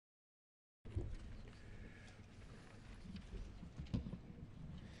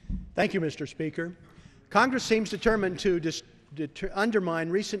Thank you, Mr. Speaker. Congress seems determined to undermine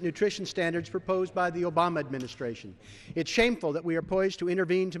recent nutrition standards proposed by the Obama administration. It's shameful that we are poised to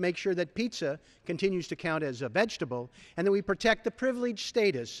intervene to make sure that pizza continues to count as a vegetable and that we protect the privileged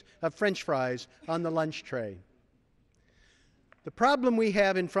status of French fries on the lunch tray. The problem we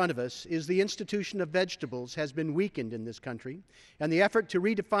have in front of us is the institution of vegetables has been weakened in this country, and the effort to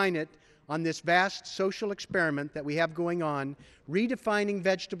redefine it on this vast social experiment that we have going on, redefining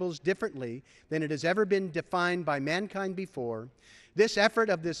vegetables differently than it has ever been defined by mankind before. This effort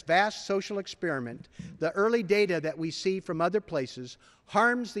of this vast social experiment, the early data that we see from other places,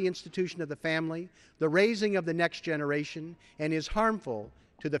 harms the institution of the family, the raising of the next generation, and is harmful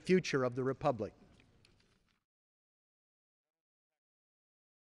to the future of the Republic.